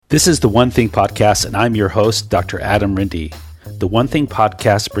This is the One Thing Podcast, and I'm your host, Dr. Adam Rindy. The One Thing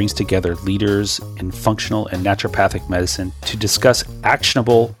Podcast brings together leaders in functional and naturopathic medicine to discuss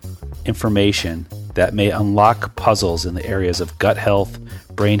actionable information that may unlock puzzles in the areas of gut health,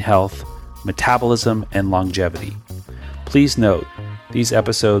 brain health, metabolism, and longevity. Please note, these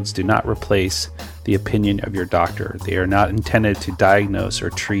episodes do not replace the opinion of your doctor. They are not intended to diagnose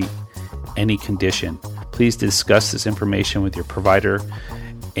or treat any condition. Please discuss this information with your provider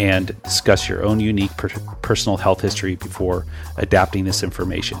and discuss your own unique personal health history before adapting this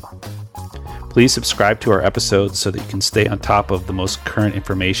information. Please subscribe to our episodes so that you can stay on top of the most current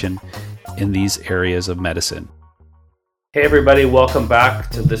information in these areas of medicine. Hey everybody, welcome back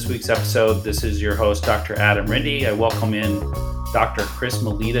to this week's episode. This is your host, Dr. Adam Rindy. I welcome in Dr. Chris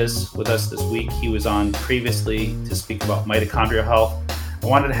Militas with us this week. He was on previously to speak about mitochondrial health. I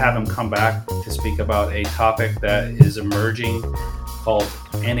wanted to have him come back to speak about a topic that is emerging called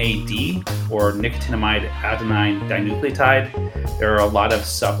NAD, or nicotinamide adenine dinucleotide. There are a lot of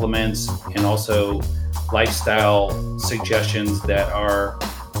supplements and also lifestyle suggestions that are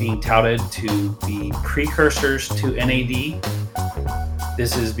being touted to be precursors to NAD.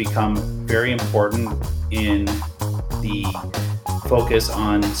 This has become very important in the focus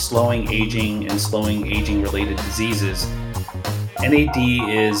on slowing aging and slowing aging-related diseases. NAD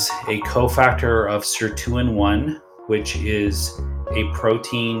is a cofactor of sirtuin-1, which is a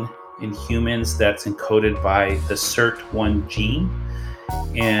protein in humans that's encoded by the SIRT1 gene.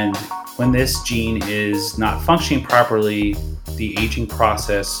 And when this gene is not functioning properly, the aging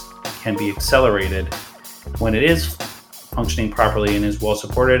process can be accelerated. When it is functioning properly and is well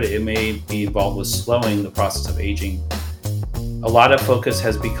supported, it may be involved with slowing the process of aging. A lot of focus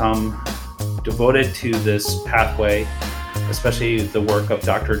has become devoted to this pathway, especially the work of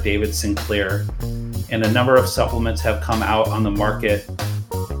Dr. David Sinclair. And a number of supplements have come out on the market,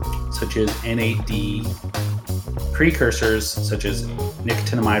 such as NAD precursors, such as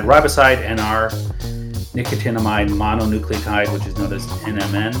nicotinamide riboside, NR, nicotinamide mononucleotide, which is known as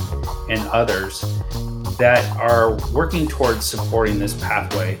NMN, and others that are working towards supporting this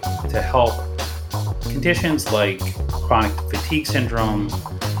pathway to help conditions like chronic fatigue syndrome,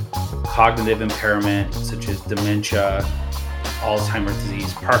 cognitive impairment, such as dementia, Alzheimer's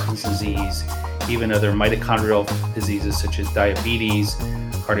disease, Parkinson's disease, even other mitochondrial diseases such as diabetes,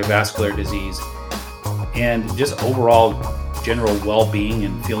 cardiovascular disease, and just overall general well-being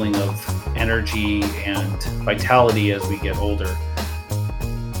and feeling of energy and vitality as we get older.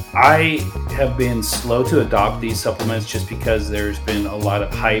 I have been slow to adopt these supplements just because there's been a lot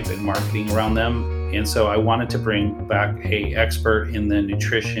of hype and marketing around them. And so I wanted to bring back an expert in the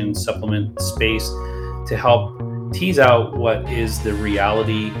nutrition supplement space to help tease out what is the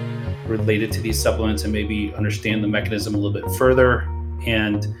reality related to these supplements and maybe understand the mechanism a little bit further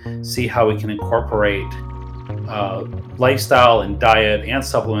and see how we can incorporate lifestyle and diet and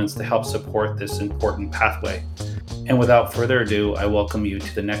supplements to help support this important pathway. And without further ado, I welcome you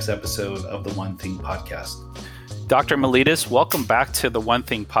to the next episode of the One Thing Podcast. Dr. Militas, welcome back to the One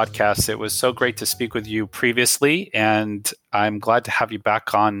Thing Podcast. It was so great to speak with you previously, and I'm glad to have you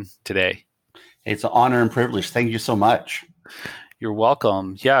back on today. It's an honor and privilege. Thank you so much. You're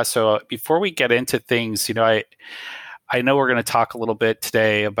welcome. Yeah. So before we get into things, I know we're going to talk a little bit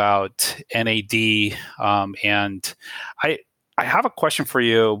today about NAD, and I have a question for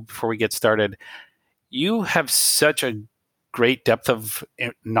you before we get started. You have such a great depth of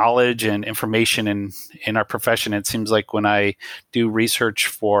knowledge and information in our profession. It seems like when I do research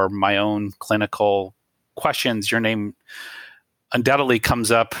for my own clinical questions, your name undoubtedly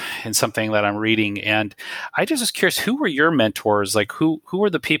comes up in something that I'm reading. And I just was curious, who were your mentors? Like who were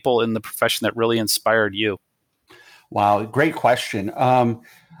the people in the profession that really inspired you? Wow, great question.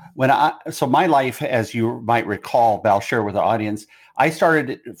 So my life, as you might recall, but I'll share with the audience, I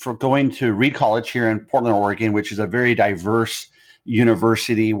started for going to Reed College here in Portland, Oregon, which is a very diverse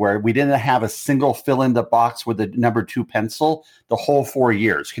university where we didn't have a single fill in the box with a number 2 pencil the whole 4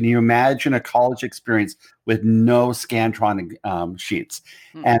 years. Can you imagine a college experience with no Scantron sheets?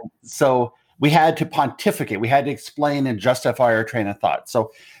 And so we had to pontificate. We had to explain and justify our train of thought.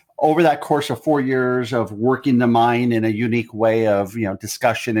 So over that course of 4 years of working the mind in a unique way of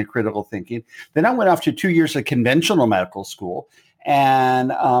discussion and critical thinking, then I went off to 2 years of conventional medical school,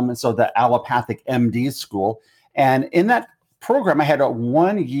 and so the allopathic MD school. And in that program, I had a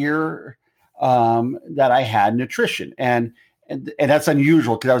 1 year that I had nutrition, and that's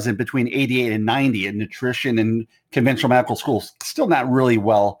unusual because I was in between 88 and 90, and nutrition in conventional medical school still not really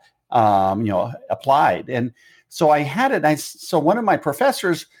well applied. And so I had it. So one of my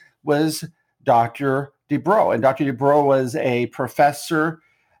professors was Dr. Dubrow, and Dr. Dubrow was a professor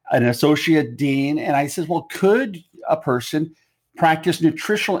an associate dean. And I said, well, could a person practice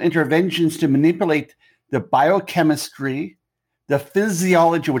nutritional interventions to manipulate the biochemistry, the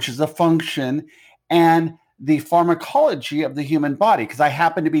physiology, which is the function, and the pharmacology of the human body? Because I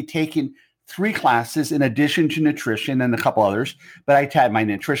happen to be taking 3 classes in addition to nutrition and a couple others. But I had my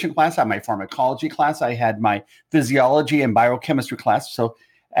nutrition class, I had my pharmacology class, I had my physiology and biochemistry class. So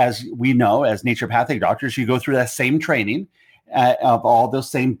as we know, as naturopathic doctors, you go through that same training of all those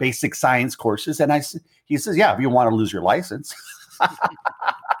same basic science courses. And he says, yeah, if you want to lose your license.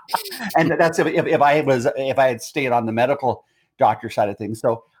 And that's if I had stayed on the medical doctor side of things.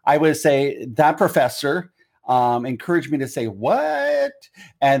 So I would say that professor encouraged me to say, what?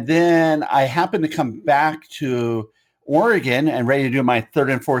 And then I happened to come back to Oregon and ready to do my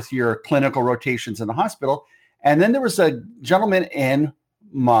 3rd and 4th year clinical rotations in the hospital. And then there was a gentleman in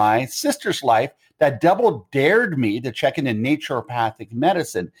my sister's life that double dared me to check into naturopathic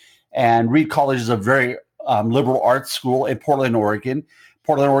medicine. And Reed College is a very liberal arts school in Portland, Oregon.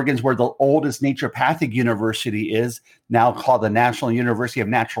 Portland, Oregon is where the oldest naturopathic university is, now called the National University of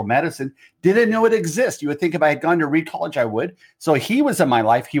Natural Medicine. Didn't know it exists. You would think if I had gone to Reed College, I would. So he was in my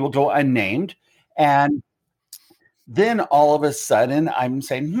life. He will go unnamed. And then all of a sudden, I'm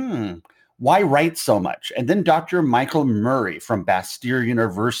saying, why write so much? And then Dr. Michael Murray from Bastyr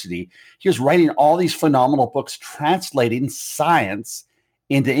University, he was writing all these phenomenal books, translating science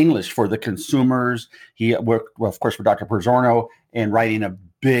into English for the consumers. He worked, of course, for Dr. Pizzorno in writing a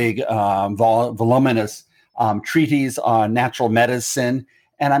big, voluminous treatise on natural medicine.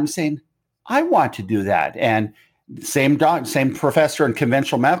 And I'm saying, I want to do that. And same professor in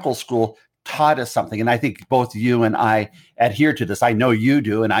conventional medical school taught us something. And I think both you and I adhere to this. I know you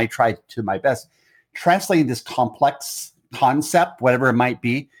do, and I try to my best, translating this complex concept, whatever it might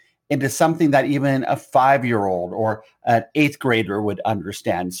be, into something that even a 5-year-old or an 8th grader would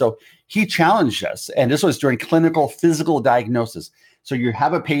understand. So he challenged us. And this was during clinical physical diagnosis. So you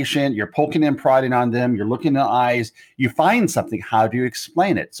have a patient, you're poking and prodding on them, you're looking in the eyes, you find something. How do you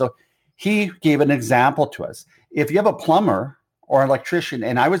explain it? So he gave an example to us. If you have a plumber or electrician,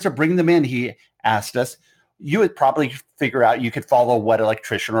 and I was to bring them in, he asked us, you would probably figure out, you could follow what an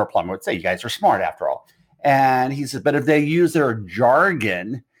electrician or a plumber would say. You guys are smart after all. And he said, but if they use their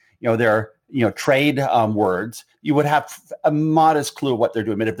jargon, their trade words, you would have a modest clue of what they're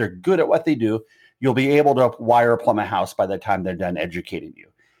doing. But if they're good at what they do, you'll be able to wire or plumb a house by the time they're done educating you.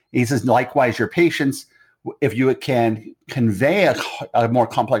 He says, likewise, your patients, if you can convey a more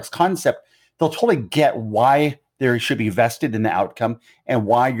complex concept, they'll totally get why they should be vested in the outcome and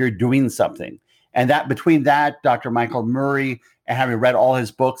why you're doing something. And that between that, Dr. Michael Murray, and having read all his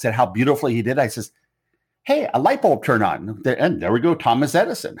books and how beautifully he did, I says, hey, a light bulb turned on. And there we go, Thomas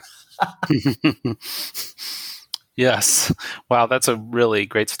Edison. Yes. Wow, that's a really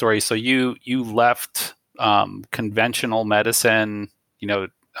great story. So you left conventional medicine,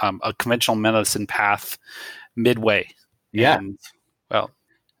 a conventional medicine path midway. Yeah.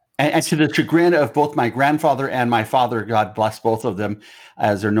 And to the chagrin of both my grandfather and my father, God bless both of them,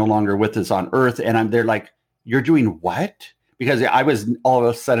 as they're no longer with us on earth. And they're like, you're doing what? Because I was all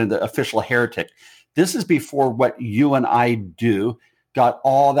of a sudden the official heretic. This is before what you and I do got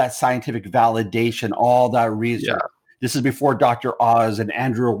all that scientific validation, all that research. Yeah. This is before Dr. Oz and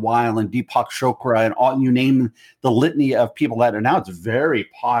Andrew Weil and Deepak Chopra and all, you name the litany of people that are now, it's very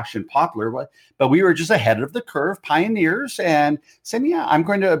posh and popular. But we were just ahead of the curve, pioneers, and saying, yeah, I'm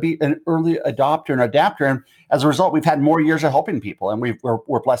going to be an early adopter and adapter. And as a result, we've had more years of helping people, and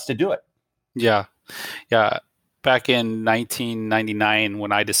we're blessed to do it. Yeah. Yeah. Back in 1999,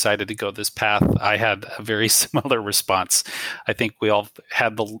 when I decided to go this path, I had a very similar response. I think we all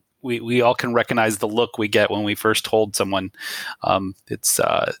had we all can recognize the look we get when we first told someone. It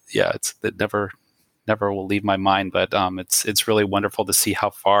never will leave my mind. But it's really wonderful to see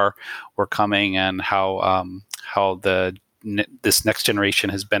how far we're coming and how this next generation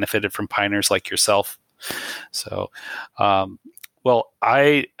has benefited from pioneers like yourself. So. Well,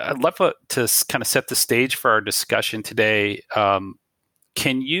 I'd love to kind of set the stage for our discussion today.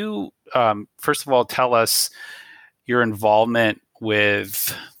 Can you, first of all, tell us your involvement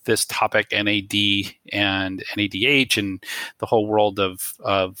with this topic, NAD and NADH, and the whole world of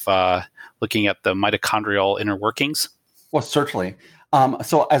looking at the mitochondrial inner workings? Well, certainly.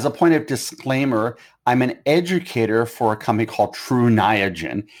 So as a point of disclaimer, I'm an educator for a company called True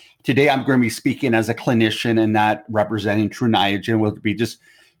Niagen. Today, I'm going to be speaking as a clinician and not representing True Niagen. We'll be just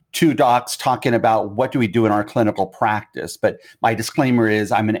two docs talking about what do we do in our clinical practice. But my disclaimer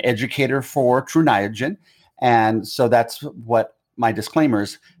is I'm an educator for True Niagen. And so that's what my disclaimer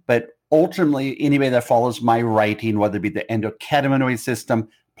is. But ultimately, anybody that follows my writing, whether it be the endocannabinoid system,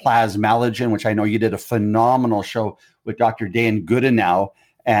 plasmalogen, which I know you did a phenomenal show with Dr. Dan Goodenow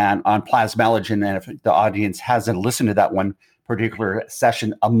and on plasmalogen. And if the audience hasn't listened to that one particular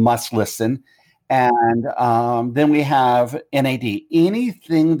session, a must listen. And then we have NAD,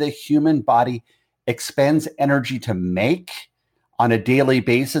 anything the human body expends energy to make on a daily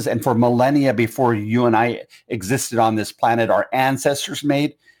basis. And for millennia before you and I existed on this planet, our ancestors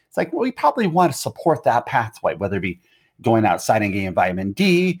made. It's like, well, we probably want to support that pathway, whether it be going outside and getting vitamin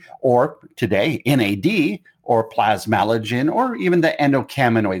D, or today, NAD, or plasmalogen, or even the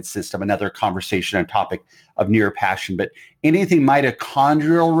endocannabinoid system, another conversation and topic of near passion. But anything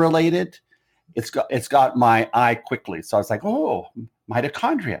mitochondrial related, it's got my eye quickly. So I was like, oh,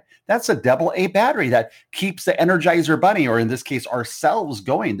 mitochondria. That's a AA battery that keeps the Energizer Bunny, or in this case, our cells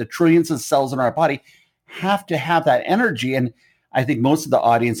going. The trillions of cells in our body have to have that energy. And I think most of the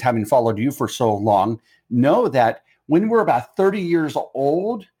audience, having followed you for so long, know that when we're about 30 years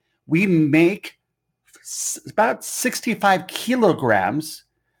old, we make about 65 kilograms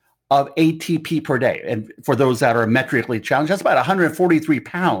of ATP per day. And for those that are metrically challenged, that's about 143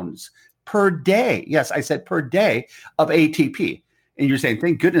 pounds per day. Yes, I said per day of ATP. And you're saying,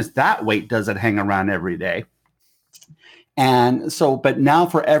 thank goodness that weight doesn't hang around every day. And so, but now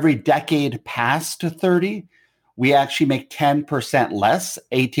for every decade past 30, we actually make 10% less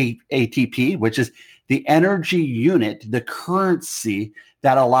ATP, which is the energy unit, the currency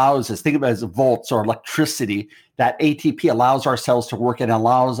that allows us, think of it as volts or electricity, that ATP allows our cells to work and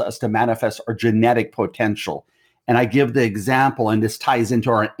allows us to manifest our genetic potential. And I give the example, and this ties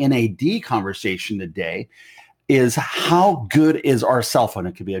into our NAD conversation today, is how good is our cell phone?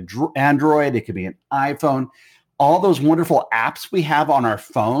 It could be an Android, it could be an iPhone. All those wonderful apps we have on our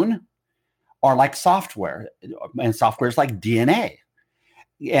phone are like software, and software is like DNA.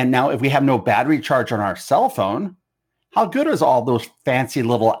 And now if we have no battery charge on our cell phone, how good is all those fancy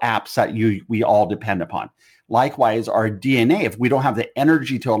little apps that we all depend upon? Likewise, our DNA, if we don't have the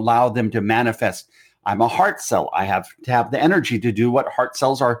energy to allow them to manifest, I'm a heart cell, I have to have the energy to do what heart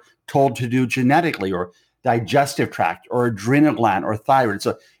cells are told to do genetically, or digestive tract, or adrenal gland, or thyroid.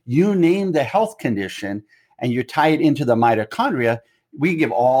 So you name the health condition and you tie it into the mitochondria. We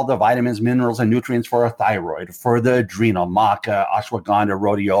give all the vitamins, minerals, and nutrients for a thyroid, for the adrenal, maca, ashwagandha,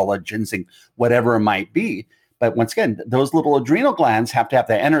 rhodiola, ginseng, whatever it might be. But once again, those little adrenal glands have to have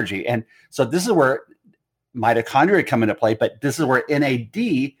the energy. And so this is where mitochondria come into play, but this is where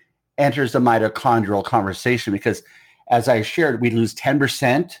NAD enters the mitochondrial conversation, because as I shared, we lose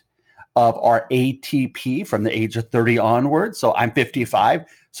 10% of our ATP from the age of 30 onwards. So I'm 55.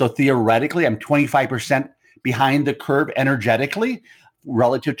 So theoretically, I'm 25% behind the curve energetically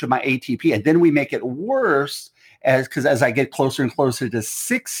relative to my ATP. And then we make it worse because as I get closer and closer to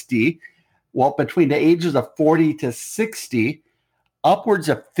 60, well, between the ages of 40 to 60, upwards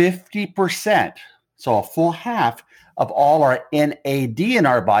of 50%, so a full half of all our NAD in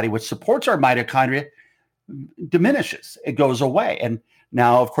our body, which supports our mitochondria, diminishes. It goes away. And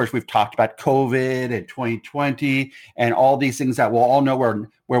now, of course, we've talked about COVID and 2020 and all these things that we'll all know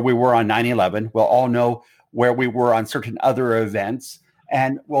where we were on 9/11. We'll all know where we were on certain other events.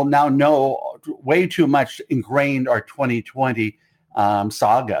 And we'll now know way too much ingrained our 2020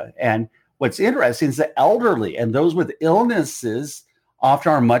 saga. And what's interesting is the elderly and those with illnesses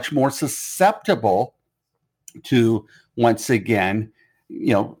often are much more susceptible to, once again,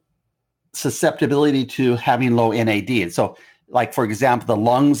 susceptibility to having low NAD. And so, like, for example, the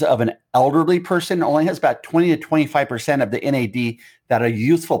lungs of an elderly person only has about 20 to 25% of the NAD that a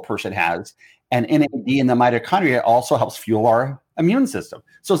youthful person has. And NAD in the mitochondria also helps fuel our immune system.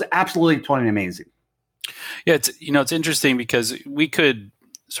 So it's absolutely totally amazing. Yeah, it's interesting because we could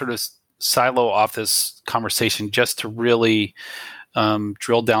sort of silo off this conversation just to really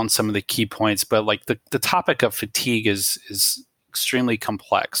drill down some of the key points. But like the topic of fatigue is extremely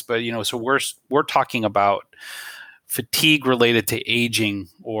complex. But so we're talking about fatigue related to aging,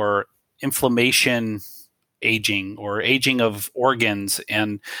 or inflammation aging, or aging of organs,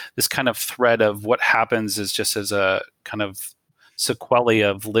 and this kind of thread of what happens is just as a kind of sequelae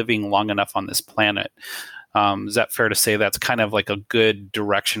of living long enough on this planet. Is that fair to say that's kind of like a good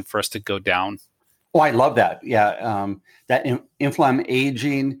direction for us to go down? Oh, I love that. Yeah. That inflammation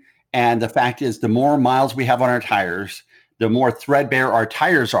aging. And the fact is, the more miles we have on our tires, the more threadbare our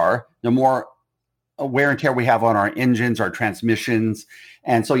tires are, the more wear and tear we have on our engines, our transmissions.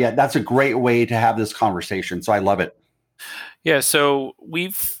 And so, yeah, that's a great way to have this conversation. So I love it. Yeah. So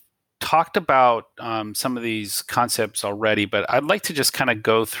we've talked about some of these concepts already, but I'd like to just kind of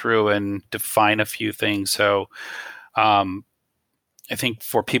go through and define a few things. So I think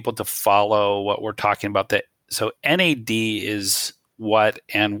for people to follow what we're talking about, so NAD is what,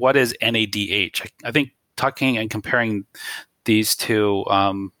 and what is NADH? I think talking and comparing these two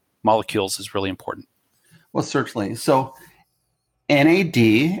molecules is really important. Well, certainly. So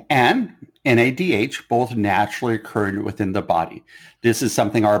NAD and NADH both naturally occur within the body. This is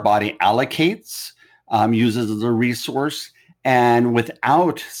something our body allocates, uses as a resource, and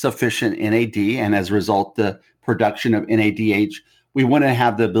without sufficient NAD, and as a result, the production of NADH, we wouldn't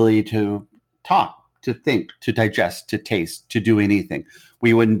have the ability to talk, to think, to digest, to taste, to do anything.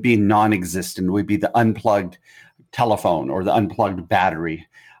 We wouldn't be non-existent. We'd be the unplugged telephone or the unplugged battery.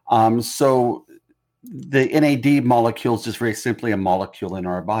 So the NAD molecule is just very simply a molecule in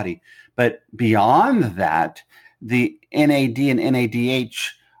our body. But beyond that, the NAD and NADH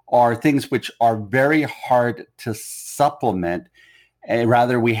are things which are very hard to supplement. And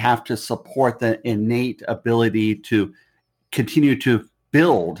rather, we have to support the innate ability to continue to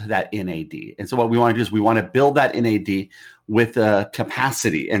build that NAD. And so what we want to do is we want to build that NAD with a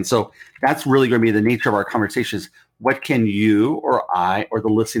capacity. And so that's really going to be the nature of our conversations. What can you or I or the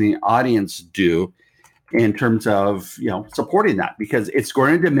listening audience do in terms of, supporting that? Because it's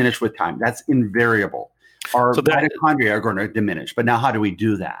going to diminish with time. That's invariable. Our mitochondria are going to diminish. But now how do we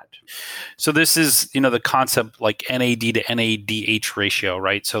do that? So this is, the concept like NAD to NADH ratio,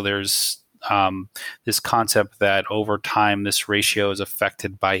 right? So there's this concept that over time, this ratio is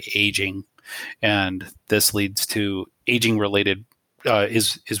affected by aging. And this leads to aging-related,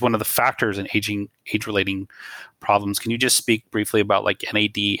 is one of the factors in age-relating problems. Can you just speak briefly about like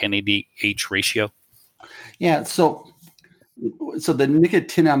NAD, NADH ratio? Yeah, so the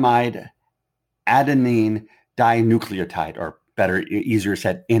nicotinamide adenine dinucleotide, or better, easier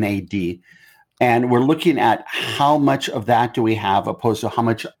said, NAD. And we're looking at how much of that do we have opposed to how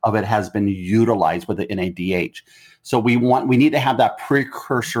much of it has been utilized with the NADH. So we need to have that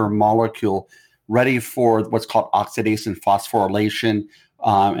precursor molecule ready for what's called oxidation and phosphorylation.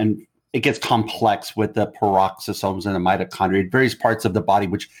 And it gets complex with the peroxisomes and the mitochondria, various parts of the body,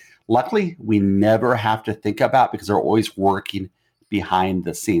 which luckily we never have to think about because they're always working behind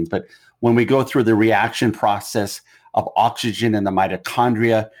the scenes. But when we go through the reaction process of oxygen in the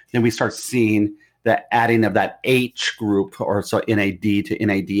mitochondria, then we start seeing the adding of that H group, or so NAD to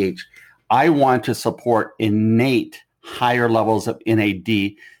NADH. I want to support innate higher levels of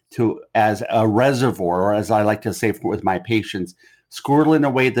NAD as a reservoir, or as I like to say with my patients, squirreling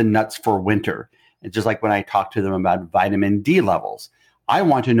away the nuts for winter. And just like when I talk to them about vitamin D levels, I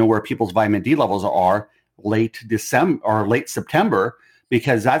want to know where people's vitamin D levels are late December or late September,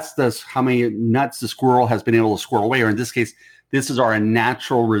 because that's how many nuts the squirrel has been able to squirrel away. Or in this case, this is our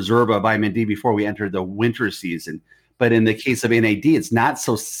natural reserve of vitamin D before we enter the winter season. But in the case of NAD, it's not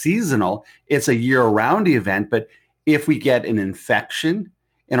so seasonal. It's a year-round event. But if we get an infection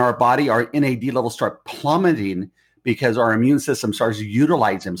in our body, our NAD levels start plummeting because our immune system starts to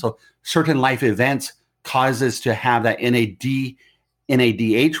utilize them. So certain life events cause us to have that NADH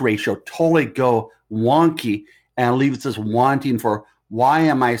ratio totally go wonky and leaves us wanting for, why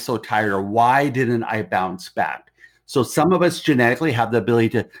am I so tired, or why didn't I bounce back? So some of us genetically have the ability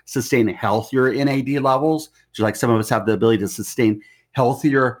to sustain healthier NAD levels, just like some of us have the ability to sustain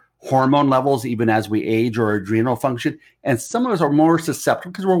healthier hormone levels even as we age, or adrenal function. And some of us are more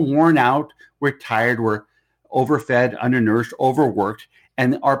susceptible because we're worn out, we're tired, we're overfed, undernourished, overworked,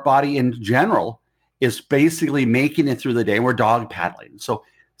 and our body in general is basically making it through the day. We're dog paddling. So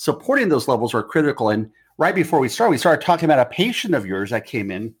supporting those levels are critical. And right before we started talking about a patient of yours that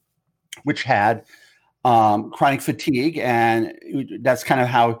came in, which had chronic fatigue. And that's kind of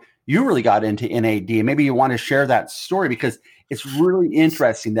how you really got into NAD. Maybe you want to share that story, because it's really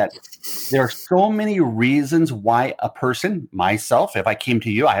interesting that there are so many reasons why a person, myself, if I came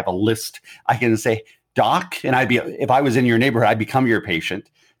to you, I have a list. I can say, doc, and if I was in your neighborhood, I'd become your patient,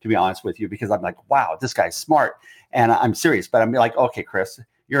 to be honest with you, because I'm like, wow, this guy's smart. And I'm serious, but I'm like, okay, Chris,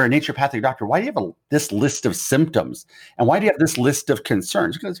 you're a naturopathic doctor. Why do you have this list of symptoms? And why do you have this list of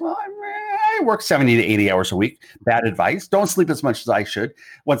concerns? Because, well, I work 70 to 80 hours a week. Bad advice. Don't sleep as much as I should.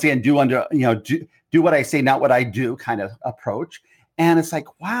 Once again, do what I say, not what I do kind of approach. And it's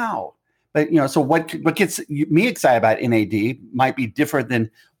like, wow. But, so what gets me excited about NAD might be different than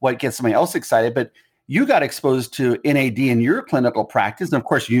what gets somebody else excited. But you got exposed to NAD in your clinical practice. And of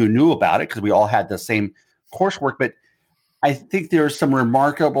course, you knew about it because we all had the same coursework. But I think there are some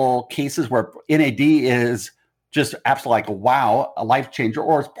remarkable cases where NAD is just absolutely like, wow, a life changer,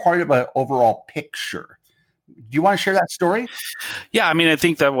 or it's part of an overall picture. Do you want to share that story? Yeah, I mean, I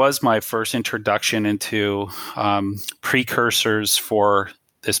think that was my first introduction into precursors for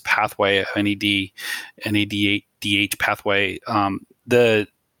this pathway, NADH pathway. The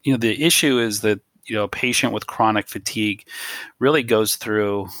issue is that a patient with chronic fatigue really goes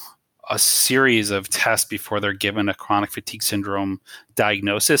through a series of tests before they're given a chronic fatigue syndrome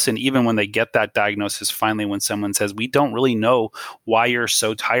diagnosis. And even when they get that diagnosis, finally, when someone says, we don't really know why you're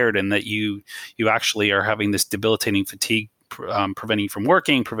so tired and that you actually are having this debilitating fatigue, preventing you from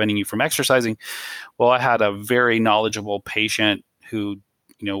working, preventing you from exercising. Well, I had a very knowledgeable patient who,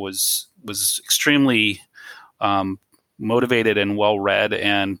 was extremely motivated and well-read,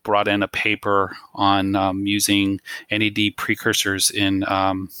 and brought in a paper on using NAD precursors in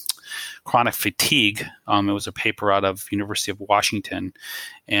chronic fatigue. It was a paper out of University of Washington,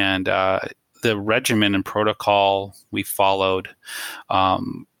 and the regimen and protocol we followed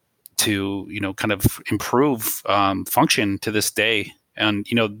to kind of improve function to this day. And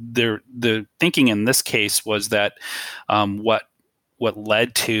the thinking in this case was that what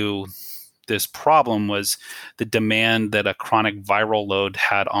led to this problem was the demand that a chronic viral load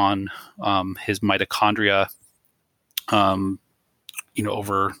had on his mitochondria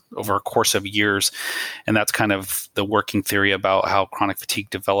over a course of years. And that's kind of the working theory about how chronic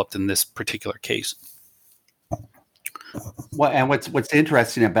fatigue developed in this particular case. Well, and what's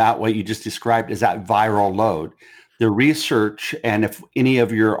interesting about what you just described is that viral load. The research, and if any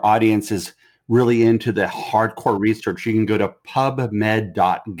of your audience is really into the hardcore research, you can go to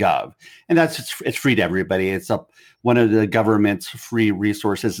pubmed.gov. And it's free to everybody. It's one of the government's free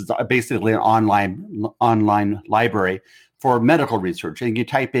resources. It's basically an online library for medical research. And you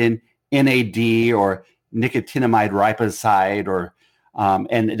type in NAD or nicotinamide riboside, or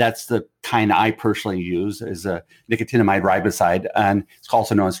and that's the kind I personally use, is a nicotinamide riboside, and it's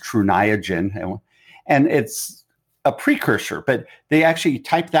also known as True Niagen, and it's a precursor. But they actually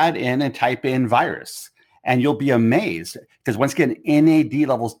type that in and type in virus, and you'll be amazed, because once again, NAD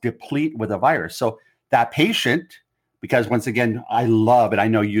levels deplete with a virus. So that patient, because once again, I love, and I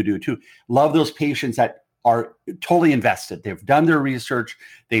know you do too, love those patients that are totally invested. They've done their research.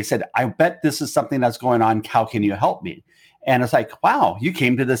 They said, I bet this is something that's going on. How can you help me? And it's like, wow, you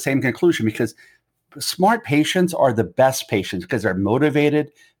came to the same conclusion, because smart patients are the best patients, because they're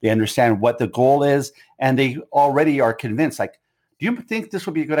motivated. They understand what the goal is, and they already are convinced. Like, do you think this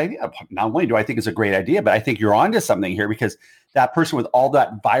would be a good idea? Not only do I think it's a great idea, but I think you're onto something here, because that person with all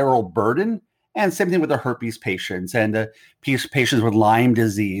that viral burden, and same thing with the herpes patients and the patients with Lyme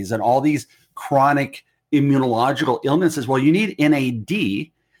disease and all these chronic immunological illnesses. Well, you need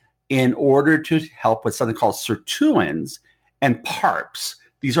NAD in order to help with something called sirtuins and PARPs.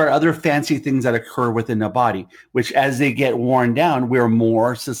 These are other fancy things that occur within the body, which as they get worn down, we're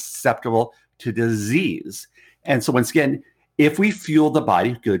more susceptible to disease. And so once again, if we fuel the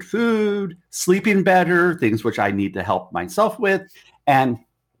body, good food, sleeping better, things which I need to help myself with, and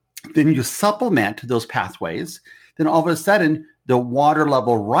then you supplement those pathways, then all of a sudden the water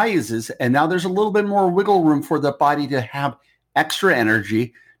level rises, and now there's a little bit more wiggle room for the body to have extra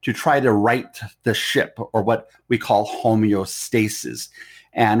energy to try to right the ship, or what we call homeostasis.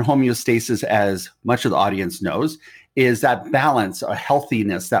 And homeostasis, as much of the audience knows, is that balance, a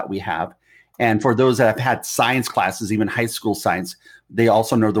healthiness that we have. And for those that have had science classes, even high school science, they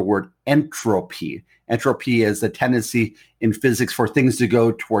also know the word entropy. Entropy is the tendency in physics for things to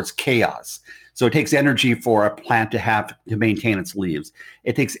go towards chaos. So it takes energy for a plant to maintain its leaves.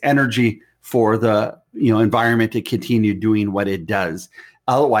 It takes energy for the environment to continue doing what it does.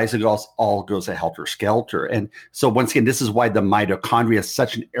 Otherwise, it all goes a helter-skelter. And so once again, this is why the mitochondria is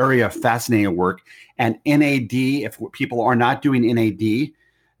such an area of fascinating work. And NAD, if people are not doing NAD,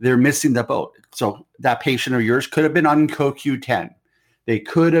 they're missing the boat. So that patient of yours could have been on CoQ10. They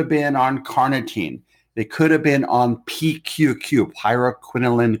could have been on carnitine. They could have been on PQQ,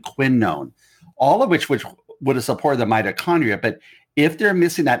 pyroquinolone quinone, all of which would have supported the mitochondria. But if they're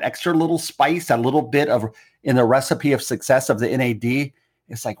missing that extra little spice, that little bit of in the recipe of success of the NAD,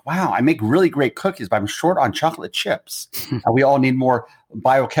 it's like, wow, I make really great cookies, but I'm short on chocolate chips. And we all need more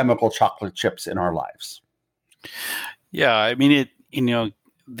biochemical chocolate chips in our lives. Yeah, I mean,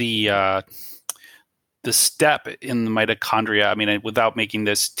 the step in the mitochondria, I mean, without making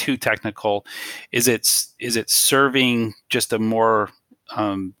this too technical, is it serving just a more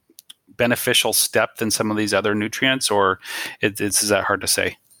beneficial step than some of these other nutrients, or is that hard to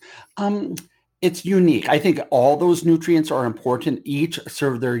say? It's unique. I think all those nutrients are important. Each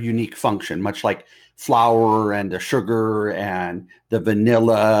serve their unique function, much like flour and the sugar and the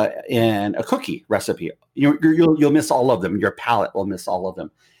vanilla in a cookie recipe. You'll miss all of them. Your palate will miss all of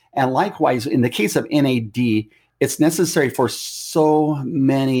them. And likewise, in the case of NAD, it's necessary for so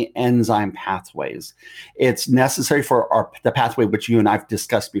many enzyme pathways. It's necessary for the pathway which you and I've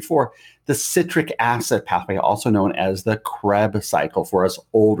discussed before, the citric acid pathway, also known as the Krebs cycle for us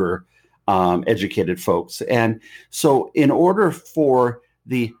older educated folks. And so in order for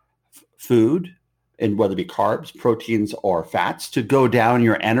the food, and whether it be carbs, proteins, or fats, to go down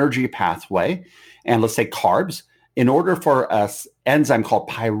your energy pathway, and let's say carbs, in order for an enzyme called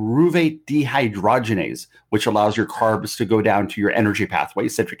pyruvate dehydrogenase, which allows your carbs to go down to your energy pathway,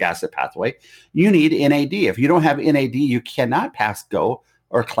 citric acid pathway, you need NAD. If you don't have NAD, you cannot pass go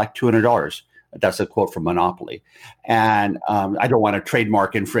or collect $200. That's a quote from Monopoly. And I don't want to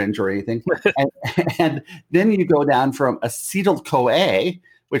trademark infringe or anything. and then you go down from acetyl-CoA,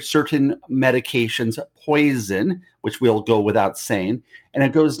 which certain medications poison, which we'll go without saying. And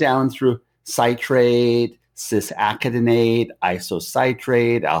it goes down through citrate, cis-acadinate,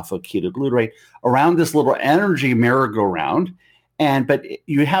 isocitrate, alpha-ketoglutarate, around this little energy merry-go-round. But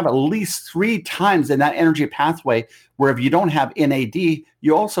you have at least 3 times in that energy pathway where if you don't have NAD,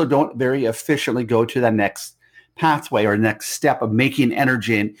 you also don't very efficiently go to the next pathway or next step of making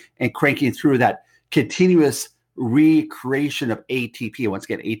energy and cranking through that continuous recreation of ATP. Once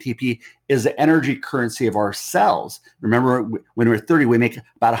again, ATP is the energy currency of our cells. Remember, when we're 30, we make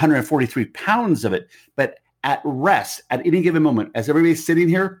about 143 pounds of it. But at rest, at any given moment, as everybody's sitting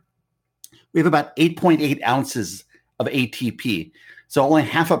here, we have about 8.8 ounces of ATP. So only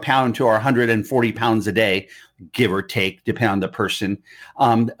half a pound to our 140 pounds a day, give or take, depending on the person,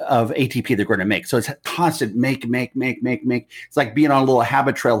 of ATP they're going to make. So it's a constant make. It's like being on a little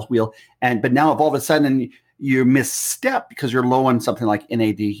habit trail wheel. But now if all of a sudden you misstep because you're low on something like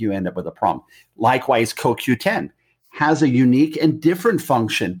NAD, you end up with a problem. Likewise, CoQ10 has a unique and different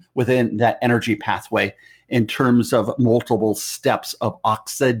function within that energy pathway in terms of multiple steps of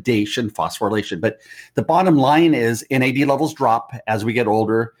oxidation phosphorylation. But the bottom line is NAD levels drop as we get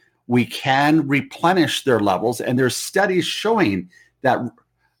older. We can replenish their levels. And there's studies showing that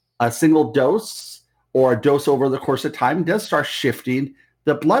a single dose or a dose over the course of time does start shifting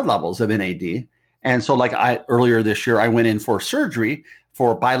the blood levels of NAD. And so earlier this year, I went in for surgery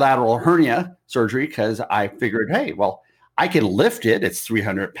for bilateral hernia surgery because I figured, hey, well, I can lift it. It's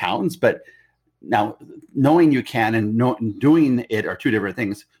 300 pounds. But now knowing you can and doing it are two different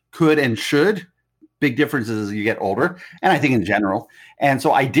things. Could and should, big differences as you get older. And I think in general. And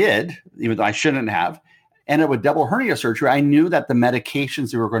so I did, even though I shouldn't have, ended up with double hernia surgery. I knew that the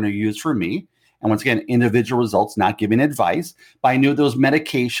medications they were going to use for me, and once again, individual results, not giving advice, but I knew those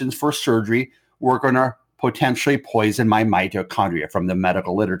medications for surgery were going to potentially poison my mitochondria from the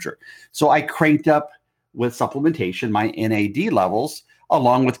medical literature. So I cranked up with supplementation my NAD levels,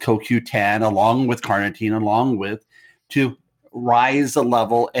 along with CoQ10, along with carnitine, to rise the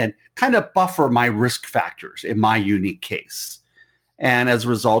level and kind of buffer my risk factors in my unique case. And as a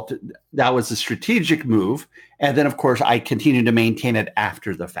result, that was a strategic move. And then, of course, I continued to maintain it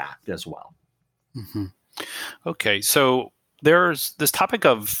after the fact as well. Mm-hmm. Okay, so there's this topic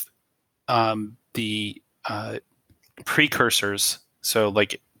of the precursors, so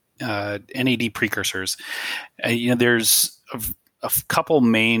like NAD precursors. There's a couple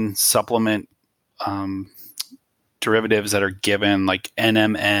main supplement derivatives that are given, like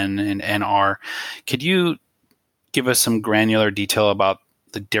NMN and NR. Could you give us some granular detail about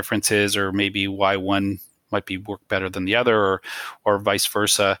the differences, or maybe why one might be work better than the other, or vice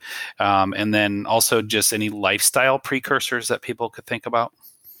versa? And then also just any lifestyle precursors that people could think about?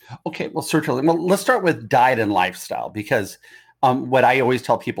 Okay, well, certainly. Well, let's start with diet and lifestyle, because what I always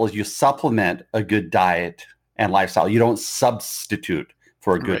tell people is you supplement a good diet and lifestyle. You don't substitute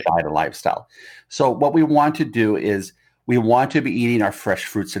for a good diet and lifestyle. So what we want to do is we want to be eating our fresh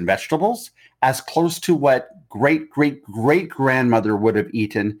fruits and vegetables as close to what great-great-great-grandmother would have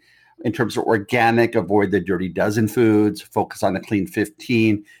eaten in terms of organic, avoid the dirty dozen foods, focus on the clean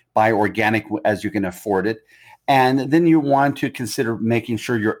 15, buy organic as you can afford it. And then you want to consider making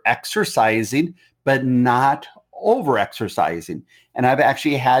sure you're exercising, but not over-exercising. And I've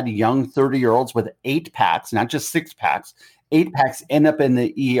actually had young 30-year-olds with 8-packs, not just 6-packs, 8-packs end up in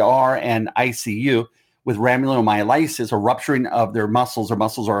the ER and ICU with rhamulomyolysis, or rupturing of their muscles. Their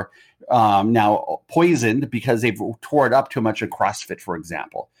muscles are now poisoned because they've tore it up too much in CrossFit, for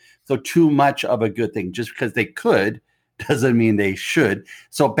example. So too much of a good thing. Just because they could doesn't mean they should.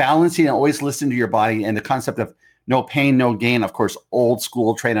 So balancing and always listen to your body, and the concept of no pain, no gain, of course, old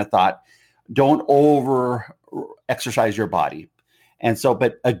school train of thought. Don't over exercise your body. And so,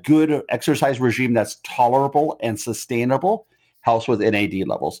 but a good exercise regime that's tolerable and sustainable helps with NAD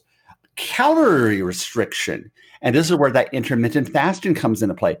levels. Calorie restriction, and this is where that intermittent fasting comes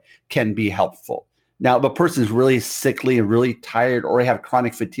into play, can be helpful. Now, if a person's really sickly and really tired, or have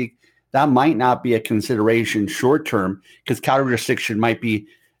chronic fatigue, that might not be a consideration short term, because calorie restriction might be,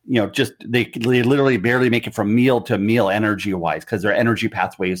 just they literally barely make it from meal to meal energy wise, because their energy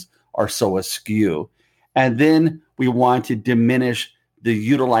pathways are so askew. And then we want to diminish the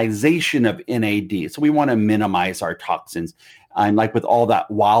utilization of NAD. So we want to minimize our toxins. And like with all that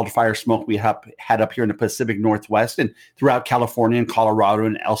wildfire smoke we have had up here in the Pacific Northwest and throughout California and Colorado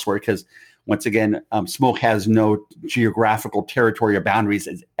and elsewhere, because once again, smoke has no geographical territory or boundaries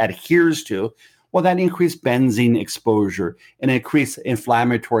it adheres to. Well, that increased benzene exposure and increased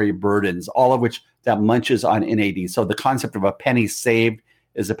inflammatory burdens, all of which that munches on NAD. So the concept of a penny saved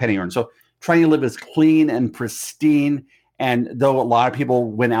is a penny earned. So trying to live as clean and pristine. And though a lot of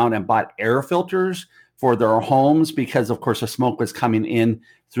people went out and bought air filters for their homes because, of course, the smoke was coming in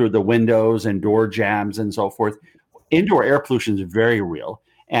through the windows and door jambs and so forth, indoor air pollution is very real.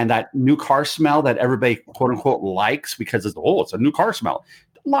 And that new car smell that everybody, quote unquote, likes because it's a new car smell.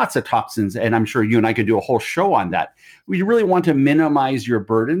 Lots of toxins. And I'm sure you and I could do a whole show on that. We really want to minimize your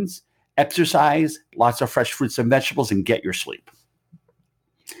burdens, exercise, lots of fresh fruits and vegetables, and get your sleep.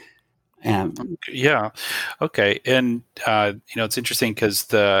 And yeah. Okay. And, it's interesting because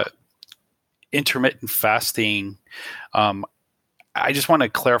the intermittent fasting, I just want to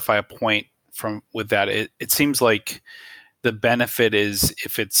clarify a point with that. It seems like the benefit is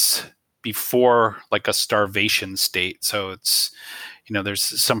if it's before like a starvation state. So it's, there's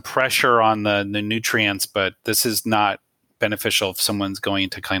some pressure on the nutrients, but this is not beneficial if someone's going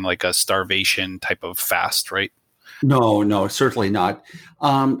to kind of like a starvation type of fast, right? No, certainly not.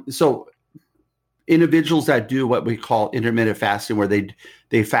 So individuals that do what we call intermittent fasting, where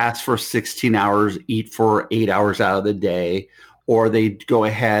they fast for 16 hours, eat for 8 hours out of the day, or they go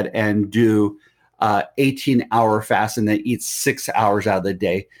ahead and do 18-hour fast and then eat 6 hours out of the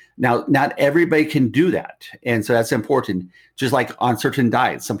day. Now, not everybody can do that. And so that's important. Just like on certain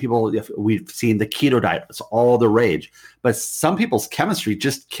diets, some people, if we've seen the keto diet, it's all the rage. But some people's chemistry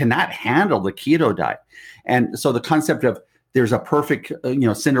just cannot handle the keto diet. And so the concept of there's a perfect,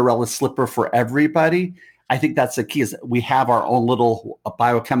 Cinderella slipper for everybody, I think that's the key, is we have our own little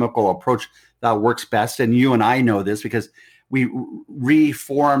biochemical approach that works best. And you and I know this because we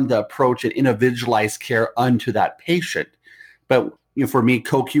reformed the approach and individualized care unto that patient. But for me,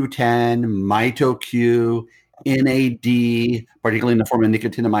 CoQ10, MitoQ, NAD, particularly in the form of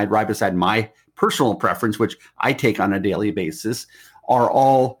nicotinamide riboside, my personal preference, which I take on a daily basis, are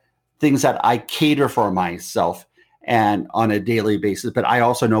all things that I cater for myself and on a daily basis. But I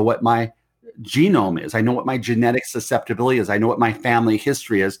also know what my genome is. I know what my genetic susceptibility is. I know what my family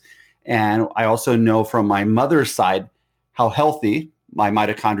history is. And I also know from my mother's side how healthy my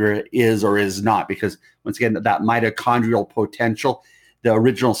mitochondria is or is not, because once again, that mitochondrial potential, the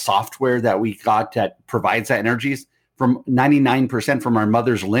original software that we got that provides that energy is from 99% from our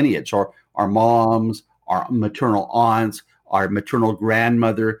mother's lineage, or our moms, our maternal aunts, our maternal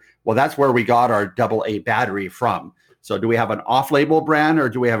grandmother. Well, that's where we got our AA battery from. So do we have an off-label brand or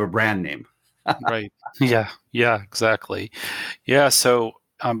do we have a brand name? Right. Yeah, exactly. Yeah. So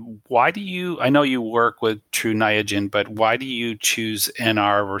why do you, I know you work with Tru Niagen, but why do you choose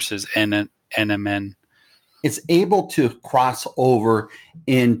NR versus NMN? It's able to cross over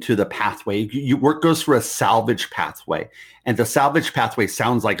into the pathway. Your work goes through a salvage pathway. And the salvage pathway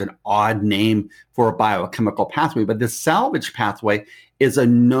sounds like an odd name for a biochemical pathway, but the salvage pathway is a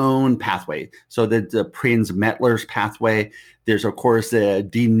known pathway. So the Prinz-Mettler's pathway, there's of course the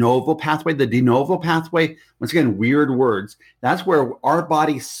de novo pathway. The de novo pathway, once again, weird words. That's where our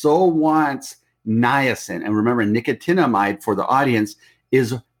body so wants niacin. And remember, nicotinamide for the audience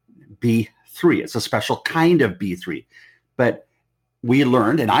is B3. It's a special kind of B3. But we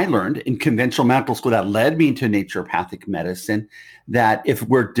learned, and I learned in conventional medical school that led me to naturopathic medicine, that if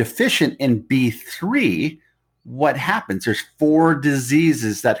we're deficient in B3, what happens? There's 4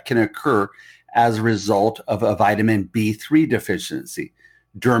 diseases that can occur as a result of a vitamin B3 deficiency.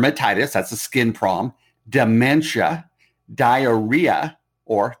 Dermatitis, that's a skin problem, dementia, diarrhea,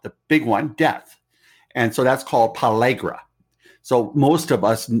 or the big one, death. And so that's called pellagra. So most of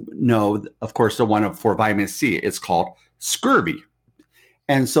us know, of course, the one for vitamin C, it's called scurvy.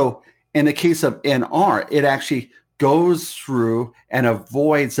 And so in the case of NR, it actually goes through and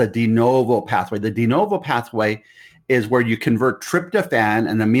avoids the de novo pathway. The de novo pathway is where you convert tryptophan,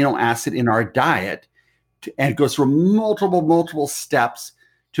 an amino acid in our diet, and it goes through multiple steps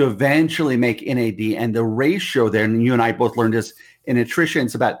to eventually make NAD. And the ratio there, and you and I both learned this in nutrition,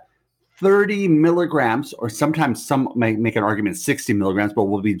 it's about 30 milligrams, or sometimes some may make an argument 60 milligrams, but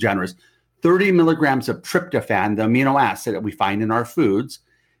we'll be generous. 30 milligrams of tryptophan, the amino acid that we find in our foods,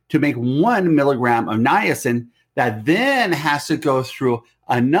 to make 1 milligram of niacin that then has to go through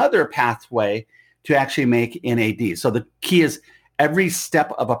another pathway to actually make NAD. So the key is every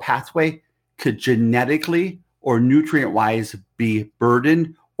step of a pathway could genetically or nutrient-wise be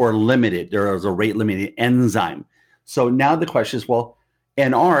burdened or limited. There is a rate limiting enzyme. So now the question is, well,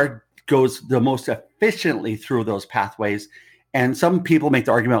 NR goes the most efficiently through those pathways. And some people make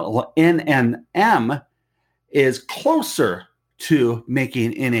the argument, well, NNM is closer to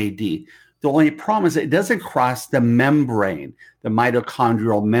making NAD. The only problem is it doesn't cross the membrane, the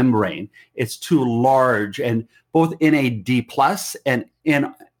mitochondrial membrane. It's too large. And both NAD plus and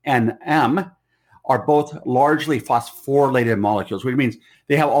NNM are both largely phosphorylated molecules, which means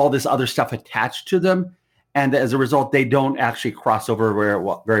they have all this other stuff attached to them. And as a result, they don't actually cross over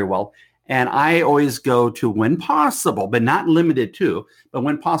very well. And I always go to, when possible, but not limited to, but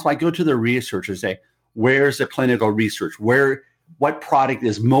when possible, I go to the researchers and say, where's the clinical research? What product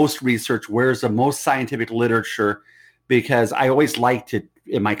is most research? Where's the most scientific literature? Because I always like to,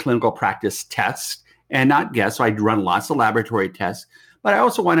 in my clinical practice, test and not guess. So I run lots of laboratory tests, but I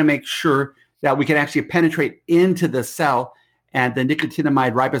also want to make sure that we can actually penetrate into the cell. And the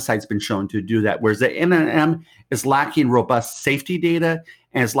nicotinamide riboside has been shown to do that, whereas the NNM is lacking robust safety data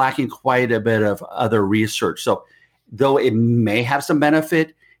and is lacking quite a bit of other research. So though it may have some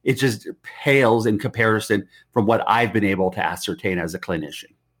benefit, it just pales in comparison from what I've been able to ascertain as a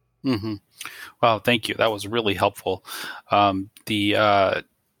clinician. Mm-hmm. Well, thank you. That was really helpful. The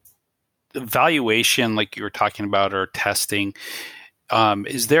evaluation, like you were talking about, or testing,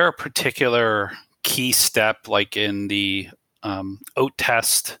 is there a particular key step, like in the OAT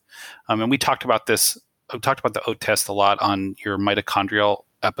test? And we talked about this. We talked about the OAT test a lot on your mitochondrial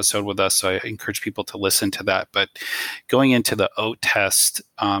episode with us, so I encourage people to listen to that. But going into the OAT test,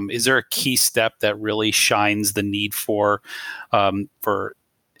 is there a key step that really shines the need for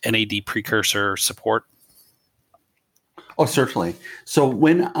NAD precursor support? Oh, certainly. So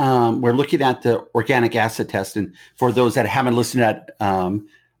when we're looking at the organic acid test, and for those that haven't listened to that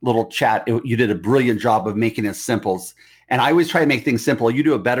little chat, you did a brilliant job of making it simple. And I always try to make things simple. You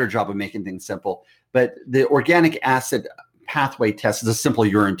do a better job of making things simple. But the organic acid pathway test is a simple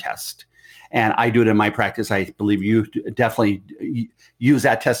urine test. And I do it in my practice. I believe you definitely use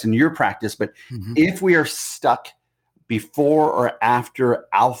that test in your practice. But if we are stuck before or after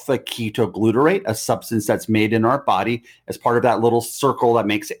alpha ketoglutarate, a substance that's made in our body as part of that little circle that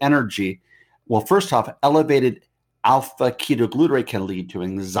makes energy, well, first off, elevated alpha ketoglutarate can lead to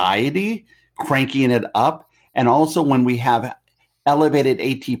anxiety, cranking it up. And also when we have elevated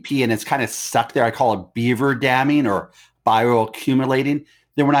ATP and it's kind of stuck there, I call it beaver damming or bioaccumulating,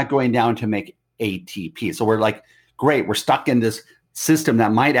 then we're not going down to make ATP. So we're like, great, we're stuck in this system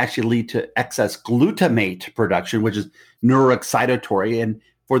that might actually lead to excess glutamate production, which is neuroexcitatory. And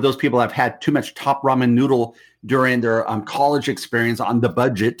for those people that have had too much top ramen noodle during their college experience on the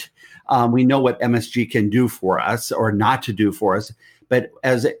budget, we know what MSG can do for us or not to do for us. But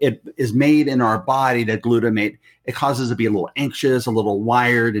as it is made in our body, that glutamate, it causes us to be a little anxious, a little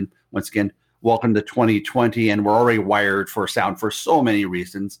wired. And once again, welcome to 2020. And we're already wired for sound for so many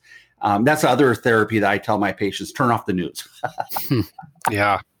reasons. That's other therapy that I tell my patients, turn off the news.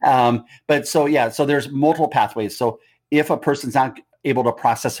 Yeah. So there's multiple pathways. So if a person's not able to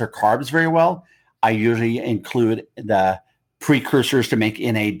process their carbs very well, I usually include the precursors to make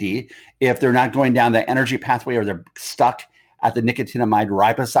NAD. If they're not going down the energy pathway or they're stuck at the nicotinamide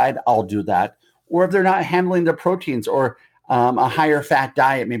riboside, I'll do that. Or if they're not handling the proteins or a higher fat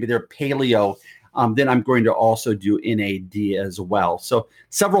diet, maybe they're paleo, then I'm going to also do NAD as well. So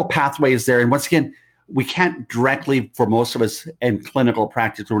several pathways there. And once again, we can't directly, for most of us in clinical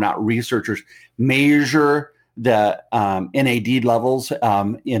practice, we're not researchers, measure the NAD levels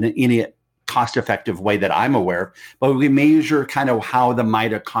in any cost-effective way that I'm aware of, but we measure kind of how the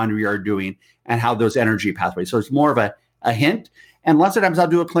mitochondria are doing and how those energy pathways. So it's more of a hint. And lots of times I'll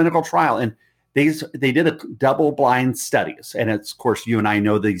do a clinical trial. And they did a double-blind studies. And it's, of course, you and I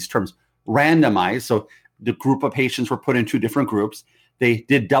know these terms, randomized. So the group of patients were put in two different groups. They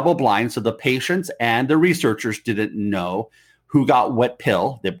did double blind. So the patients and the researchers didn't know who got what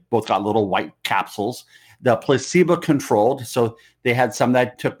pill. They both got little white capsules. The placebo controlled. So they had some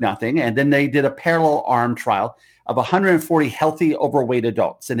that took nothing. And then they did a parallel arm trial of 140 healthy overweight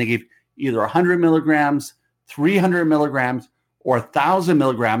adults. And they gave either 100 milligrams, 300 milligrams, or 1,000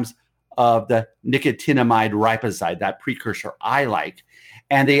 milligrams of the nicotinamide riboside, that precursor I like.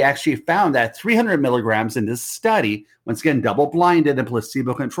 And they actually found that 300 milligrams in this study, once again, double-blinded and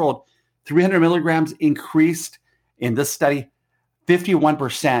placebo-controlled, 300 milligrams increased in this study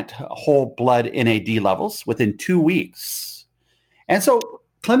 51% whole blood NAD levels within 2 weeks. And so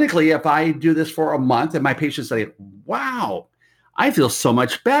clinically, if I do this for a month and my patients say, wow, I feel so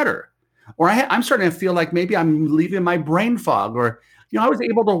much better. Or I'm starting to feel like maybe I'm leaving my brain fog, or I was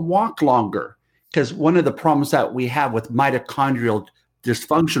able to walk longer. Because one of the problems that we have with mitochondrial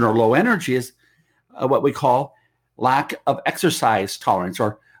dysfunction or low energy is what we call lack of exercise tolerance,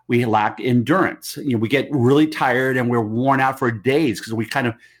 or we lack endurance. We get really tired and we're worn out for days because we kind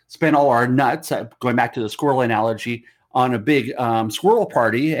of spend all our nuts, going back to the squirrel analogy, on a big squirrel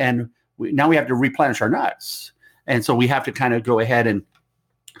party, and now we have to replenish our nuts. And so we have to kind of go ahead and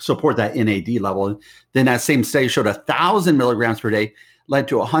support that NAD level. And then that same study showed 1,000 milligrams per day led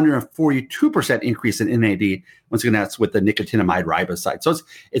to 142% increase in NAD. Once again, that's with the nicotinamide riboside. So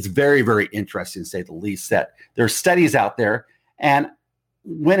it's very, very interesting, to say the least, that there's studies out there. And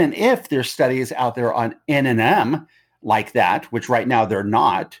when and if there's studies out there on N&M like that, which right now they're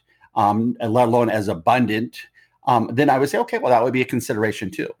not, let alone as abundant, then I would say, okay, well, that would be a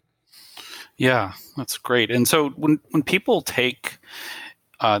consideration too. Yeah, that's great. And so when people take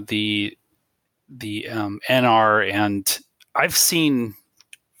the NR, and I've seen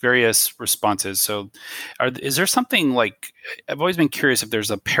various responses. So is there something like, I've always been curious if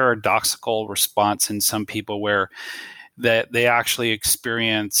there's a paradoxical response in some people where that they actually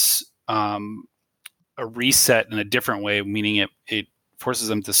experience a reset in a different way, meaning it forces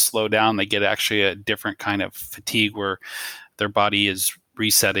them to slow down. They get actually a different kind of fatigue where their body is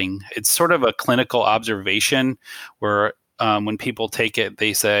resetting. It's sort of a clinical observation where when people take it,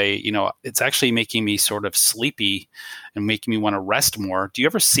 they say, it's actually making me sort of sleepy and making me want to rest more. Do you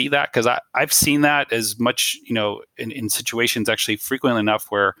ever see that? Because I've seen that as much, in situations actually frequently enough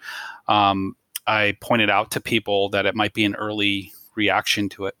where I pointed out to people that it might be an early reaction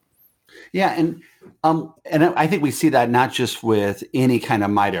to it. Yeah, and I think we see that not just with any kind of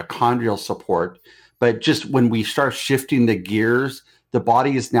mitochondrial support, but just when we start shifting the gears, the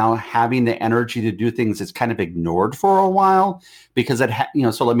body is now having the energy to do things it's kind of ignored for a while because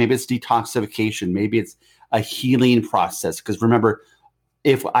so maybe it's detoxification, maybe it's a healing process. Because remember,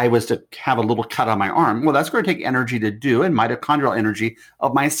 if I was to have a little cut on my arm, well, that's going to take energy to do, and mitochondrial energy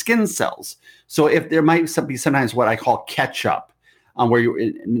of my skin cells. So if there might be sometimes what I call catch up,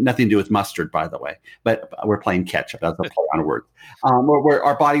 where nothing to do with mustard, by the way, but we're playing catch up. That's a play on words. Where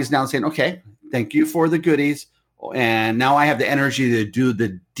our body's now saying, okay, thank you for the goodies. And now I have the energy to do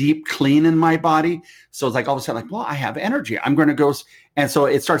the deep clean in my body. So it's like all of a sudden, well, I have energy. I'm going to go. And so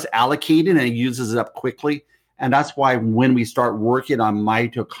it starts allocating and it uses it up quickly. And that's why when we start working on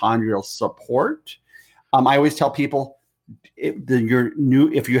mitochondrial support, I always tell people,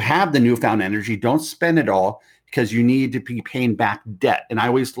 if you have the newfound energy, don't spend it all because you need to be paying back debt. And I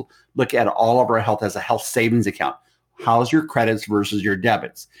always look at all of our health as a health savings account. How's your credits versus your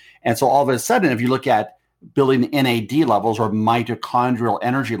debits? And so all of a sudden, if you look at building NAD levels or mitochondrial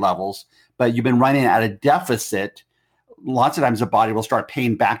energy levels, but you've been running at a deficit, lots of times the body will start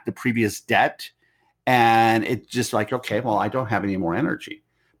paying back the previous debt. And it's just like, okay, well, I don't have any more energy.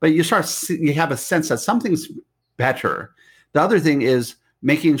 But you have a sense that something's better. The other thing is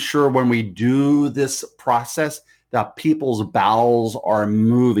making sure when we do this process that people's bowels are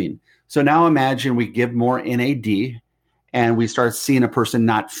moving. So now imagine we give more NAD and we start seeing a person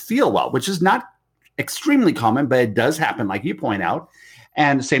not feel well, which is not extremely common, but it does happen, like you point out.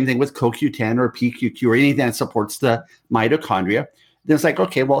 And same thing with CoQ10 or PQQ or anything that supports the mitochondria. Then it's like,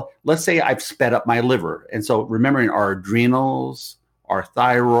 okay, well, let's say I've sped up my liver. And so remembering our adrenals, our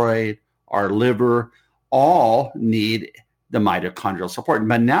thyroid, our liver, all need the mitochondrial support.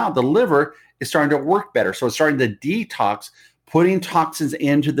 But now the liver is starting to work better. So it's starting to detox, putting toxins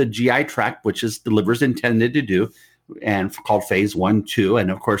into the GI tract, which is the liver's intended to do, and called phase 1, 2. And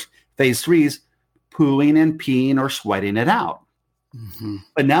of course, phase 3 is pooing and peeing or sweating it out. Mm-hmm.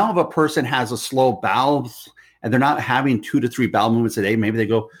 But now if a person has a slow bowel and they're not having 2 to 3 bowel movements a day, maybe they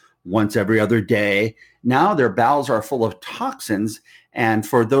go once every other day. Now their bowels are full of toxins. And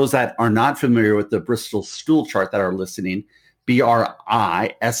for those that are not familiar with the Bristol stool chart that are listening,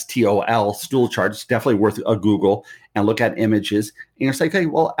 BRISTOL stool chart, it's definitely worth a Google and look at images. And it's like, okay,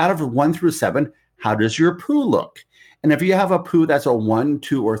 well, out of 1 through 7, how does your poo look? And if you have a poo that's a 1,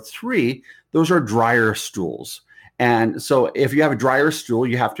 2, or 3, those are drier stools. And so if you have a drier stool,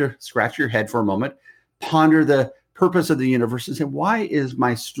 you have to scratch your head for a moment, ponder the purpose of the universe and say, why is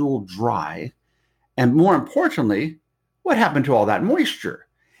my stool dry? And more importantly, what happened to all that moisture?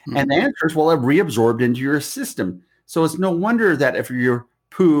 Mm-hmm. And the answer is, well, it reabsorbed into your system. So it's no wonder that if your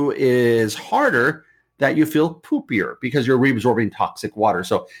poo is harder, that you feel poopier because you're reabsorbing toxic water.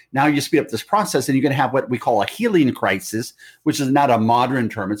 So now you speed up this process and you're going to have what we call a healing crisis, which is not a modern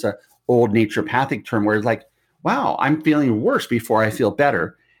term. It's an old naturopathic term where it's like, wow, I'm feeling worse before I feel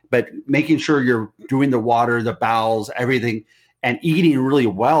better. But making sure you're doing the water, the bowels, everything, and eating really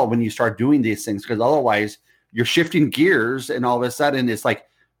well when you start doing these things, because otherwise you're shifting gears and all of a sudden it's like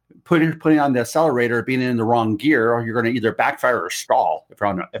putting on the accelerator, being in the wrong gear, or you're going to either backfire or stall if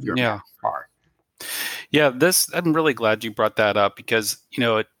you're in a car. Yeah, I'm really glad you brought that up because,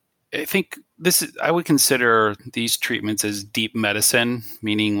 I think I would consider these treatments as deep medicine,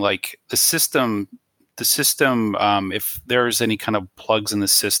 meaning like the system, if there's any kind of plugs in the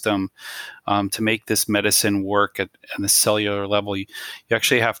system to make this medicine work at the cellular level, you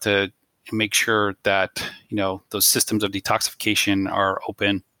actually have to make sure that, those systems of detoxification are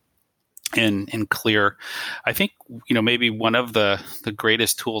open and clear. I think, maybe one of the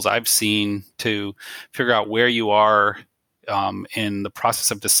greatest tools I've seen to figure out where you are in the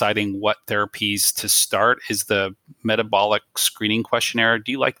process of deciding what therapies to start is the metabolic screening questionnaire.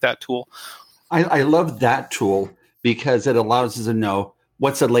 Do you like that tool? I love that tool because it allows us to know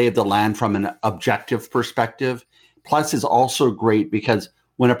what's the lay of the land from an objective perspective. Plus, is also great because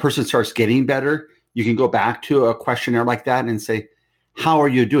when a person starts getting better, you can go back to a questionnaire like that and say, how are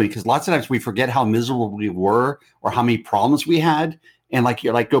you doing? Because lots of times we forget how miserable we were or how many problems we had. And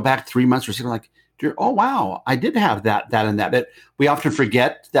go back 3 months or something oh, wow, I did have that, and that. But we often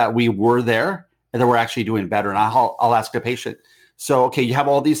forget that we were there and that we're actually doing better. And I'll ask a patient, so, okay, you have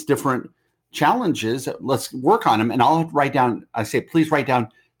all these different challenges. Let's work on them. And I'll write down, I say, please write down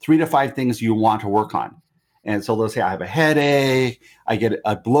 3 to 5 things you want to work on. And so they'll say, I have a headache, I get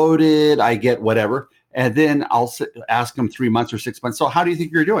bloated, I get whatever. And then I'll ask them 3 months or 6 months. So how do you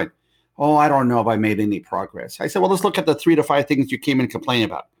think you're doing? Oh, I don't know if I made any progress. I said, well, let's look at the 3 to 5 things you came in complaining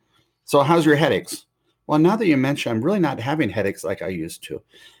about. So how's your headaches? Well, now that you mention, I'm really not having headaches like I used to.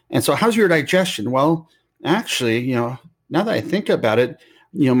 And so how's your digestion? Well, actually, now that I think about it,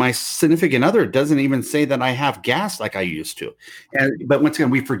 my significant other doesn't even say that I have gas like I used to. But once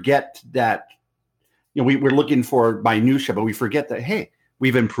again, we forget that, we're looking for minutia, but we forget that, hey,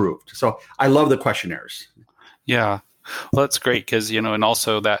 we've improved. So I love the questionnaires. Yeah. Well, that's great because, and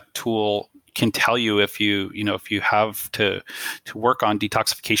also that tool can tell you if you have to work on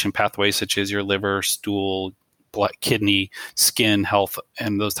detoxification pathways such as your liver, stool, blood, kidney, skin health,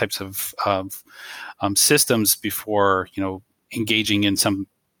 and those types of systems before, engaging in some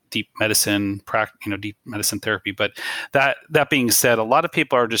deep medicine therapy. But that being said, a lot of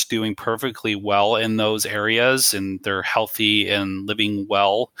people are just doing perfectly well in those areas and they're healthy and living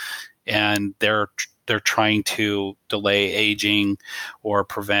well, and they're trying to delay aging or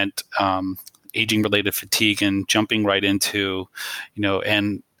prevent aging-related fatigue and jumping right into,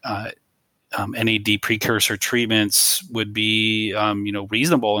 NAD precursor treatments would be,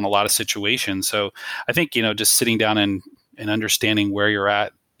 reasonable in a lot of situations. So I think, just sitting down and understanding where you're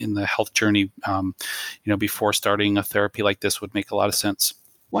at in the health journey, before starting a therapy like this would make a lot of sense.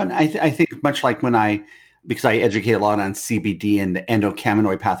 Well, I think much like because I educate a lot on CBD and the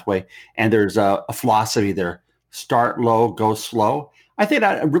endocannabinoid pathway, and there's a philosophy there, start low, go slow. I think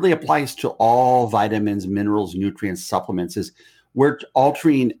that really applies to all vitamins, minerals, nutrients, supplements. Is we're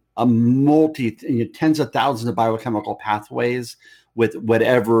altering tens of thousands of biochemical pathways with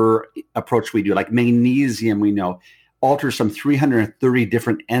whatever approach we do. Like magnesium, we know, alters some 330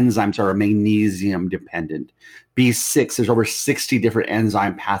 different enzymes that are magnesium dependent. B6, there's over 60 different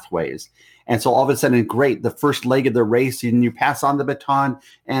enzyme pathways. And so all of a sudden, great, the first leg of the race, and you pass on the baton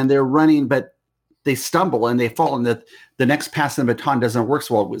and they're running, but they stumble and they fall, and the next pass of the baton doesn't work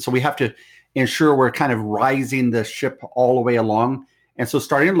so well. So we have to ensure we're kind of rising the ship all the way along. And so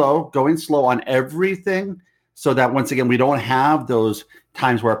starting low, going slow on everything, so that once again, we don't have those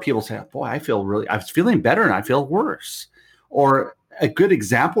times where people say, boy, I was feeling better and I feel worse. Or a good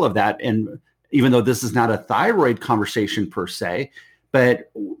example of that, and even though this is not a thyroid conversation per se,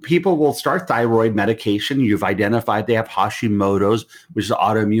 but people will start thyroid medication. You've identified they have Hashimoto's, which is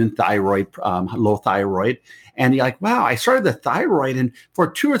autoimmune thyroid, low thyroid. And you're like, wow, I started the thyroid, and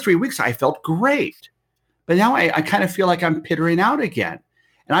for 2 or 3 weeks, I felt great. But now I kind of feel like I'm pittering out again.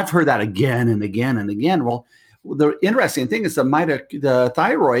 And I've heard that again and again and again. Well, the interesting thing is the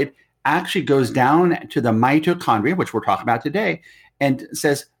thyroid actually goes down to the mitochondria, which we're talking about today, and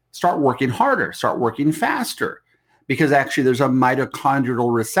says, start working harder, start working faster. Because actually there's a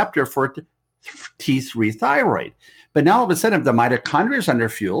mitochondrial receptor for T3 thyroid. But now all of a sudden, if the mitochondria is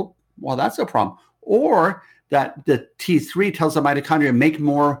underfueled, well, that's a problem. Or that the T3 tells the mitochondria, make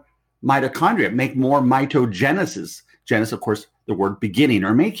more mitochondria, make more mitogenesis. Genesis, of course, the word beginning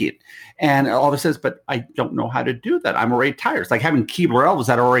or making. And all of a sudden, but I don't know how to do that. I'm already tired. It's like having keyboard elbows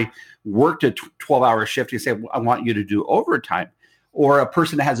that already worked a 12-hour shift. You say, I want you to do overtime. Or a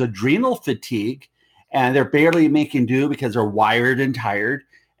person that has adrenal fatigue, and they're barely making do because they're wired and tired.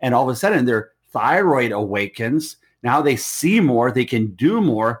 And all of a sudden, their thyroid awakens. Now they see more, they can do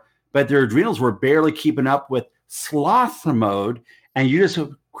more, but their adrenals were barely keeping up with sloth mode. And you just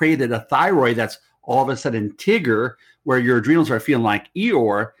created a thyroid that's all of a sudden Tigger, where your adrenals are feeling like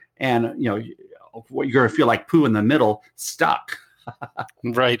Eeyore, and you're going to feel like poo in the middle, stuck.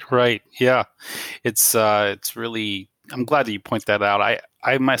 Right. Yeah. It's really, I'm glad that you point that out.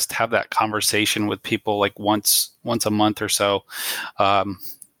 I must have that conversation with people like once a month or so,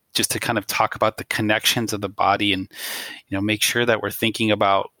 just to kind of talk about the connections of the body and, make sure that we're thinking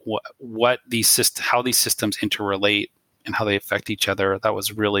about how these systems interrelate and how they affect each other. That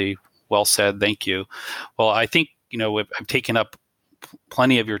was really well said. Thank you. Well, I think, I've taken up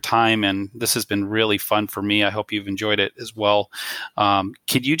plenty of your time, and this has been really fun for me. I hope you've enjoyed it as well.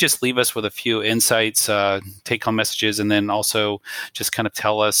 Could you just leave us with a few insights, take-home messages, and then also just kind of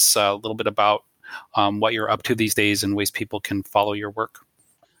tell us a little bit about what you're up to these days and ways people can follow your work?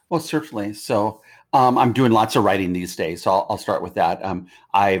 Well, certainly. So I'm doing lots of writing these days, so I'll start with that.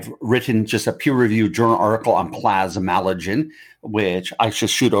 I've written just a peer-reviewed journal article on plasmalogen, which I should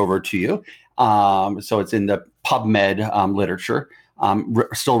shoot over to you. So it's in the PubMed literature.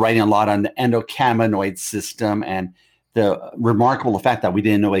 Still writing a lot on the endocannabinoid system and the remarkable effect that we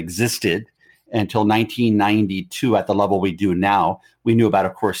didn't know existed until 1992 at the level we do now. We knew about,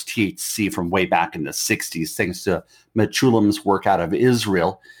 of course, THC from way back in the 60s, thanks to Mechulam's work out of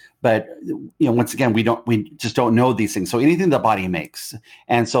Israel. But once again, we just don't know these things. So anything the body makes.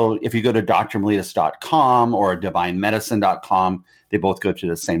 And so if you go to drmiletus.com or divinemedicine.com, they both go to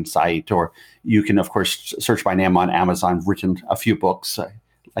the same site. Or you can, of course, search my name on Amazon. I've written a few books,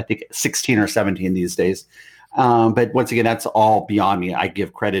 I think 16 or 17 these days. But once again, that's all beyond me. I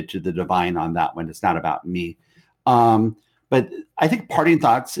give credit to the divine on that one. It's not about me. But I think parting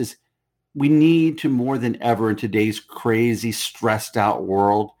thoughts is we need to, more than ever in today's crazy, stressed out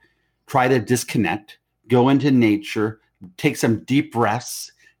world, try to disconnect, go into nature, take some deep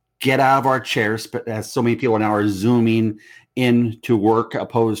breaths, get out of our chairs. But as so many people now are zooming into work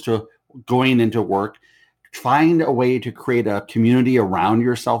opposed to going into work, find a way to create a community around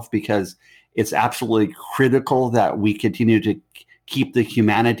yourself, because it's absolutely critical that we continue to keep the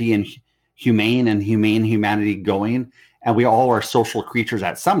humanity and humane humanity going. And we all are social creatures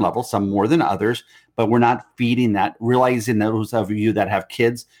at some level, some more than others, but we're not feeding that. Realizing those of you that have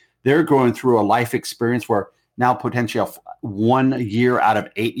kids, they're going through a life experience where now potentially 1 year out of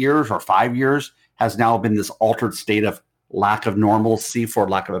 8 years or 5 years has now been this altered state of lack of normalcy, for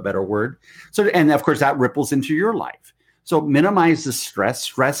lack of a better word. So, and of course that ripples into your life. So minimize the stress.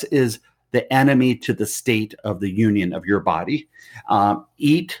 Stress is the enemy to the state of the union of your body.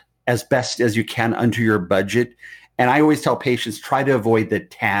 Eat as best as you can under your budget. And I always tell patients, try to avoid the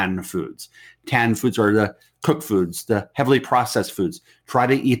tan foods. Tan foods are the cooked foods, the heavily processed foods. Try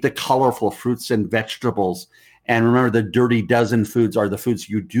to eat the colorful fruits and vegetables. And remember, the dirty dozen foods are the foods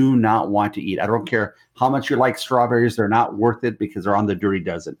you do not want to eat. I don't care how much you like strawberries. They're not worth it because they're on the dirty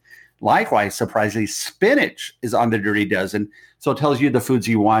dozen. Likewise, surprisingly, spinach is on the dirty dozen. So it tells you the foods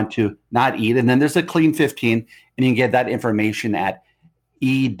you want to not eat. And then there's a Clean 15, and you can get that information at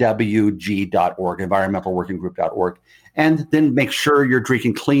EWG.org, environmentalworkinggroup.org. And then make sure you're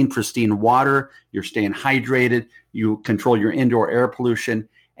drinking clean, pristine water, you're staying hydrated, you control your indoor air pollution.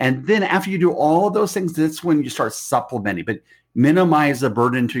 And then after you do all of those things, that's when you start supplementing, but minimize the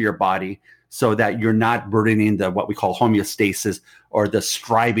burden to your body so that you're not burdening the what we call homeostasis, or the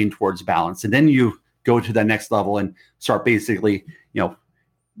striving towards balance. And then you go to the next level and start basically,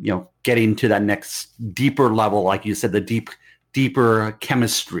 getting to that next deeper level, like you said, the deeper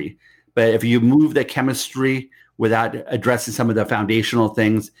chemistry. But if you move the chemistry without addressing some of the foundational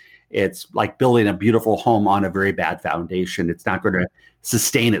things, it's like building a beautiful home on a very bad foundation. It's not going to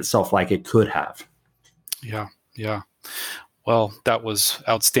sustain itself like it could have. Yeah. Well, that was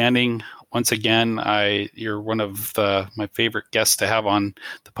outstanding. Once again, you're one of my favorite guests to have on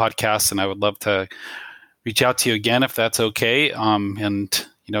the podcast, and I would love to reach out to you again if that's okay, and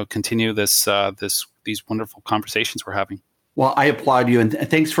continue these wonderful conversations we're having. Well, I applaud you, and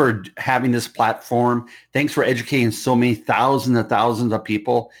thanks for having this platform. Thanks for educating so many thousands and thousands of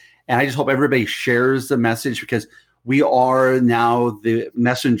people. And I just hope everybody shares the message, because we are now the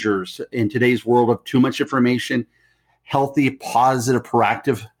messengers in today's world of too much information. Healthy, positive,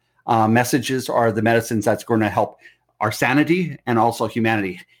 proactive messages are the medicines that's going to help our sanity and also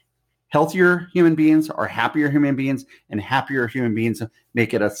humanity. Healthier human beings are happier human beings, and happier human beings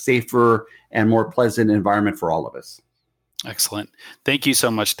make it a safer and more pleasant environment for all of us. Excellent. Thank you so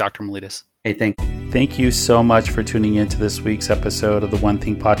much, Dr. Miletus. Hey, thank you. Thank you so much for tuning in to this week's episode of the One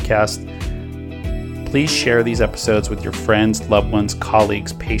Thing Podcast. Please share these episodes with your friends, loved ones,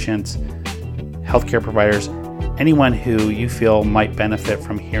 colleagues, patients, healthcare providers, anyone who you feel might benefit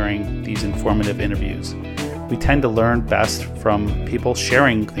from hearing these informative interviews. we tend to learn best from people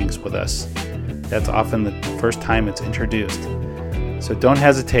sharing things with us. That's often the first time it's introduced. So don't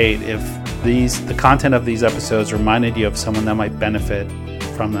hesitate if the content of these episodes reminded you of someone that might benefit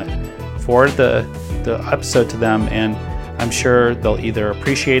from it. Forward the episode to them, and I'm sure they'll either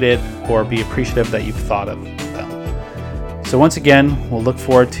appreciate it or be appreciative that you've thought of them. So once again, we'll look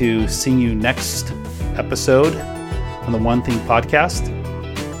forward to seeing you next episode on the One Thing podcast.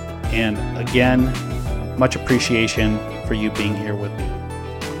 And again, much appreciation for you being here with me.